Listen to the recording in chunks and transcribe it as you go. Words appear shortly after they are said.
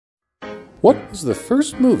What was the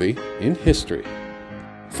first movie in history?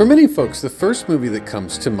 For many folks, the first movie that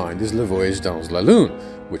comes to mind is Le Voyage dans la Lune,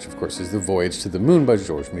 which of course is The Voyage to the Moon by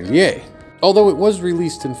Georges Méliès. Although it was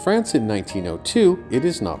released in France in 1902, it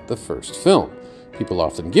is not the first film. People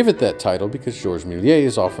often give it that title because Georges Méliès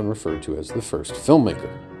is often referred to as the first filmmaker.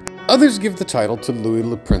 Others give the title to Louis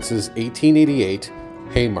Le Prince's 1888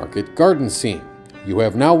 Haymarket Garden Scene. You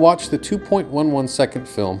have now watched the 2.11-second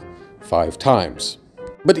film 5 times.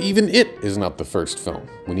 But even it is not the first film.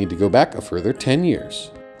 We need to go back a further 10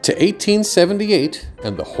 years. To 1878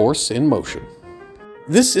 and The Horse in Motion.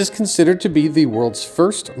 This is considered to be the world's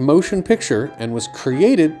first motion picture and was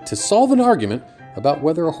created to solve an argument about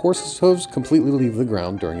whether a horse's hooves completely leave the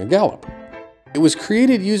ground during a gallop. It was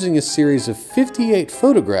created using a series of 58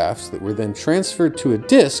 photographs that were then transferred to a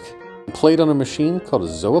disc and played on a machine called a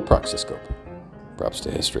zoopraxiscope. Props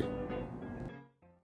to history.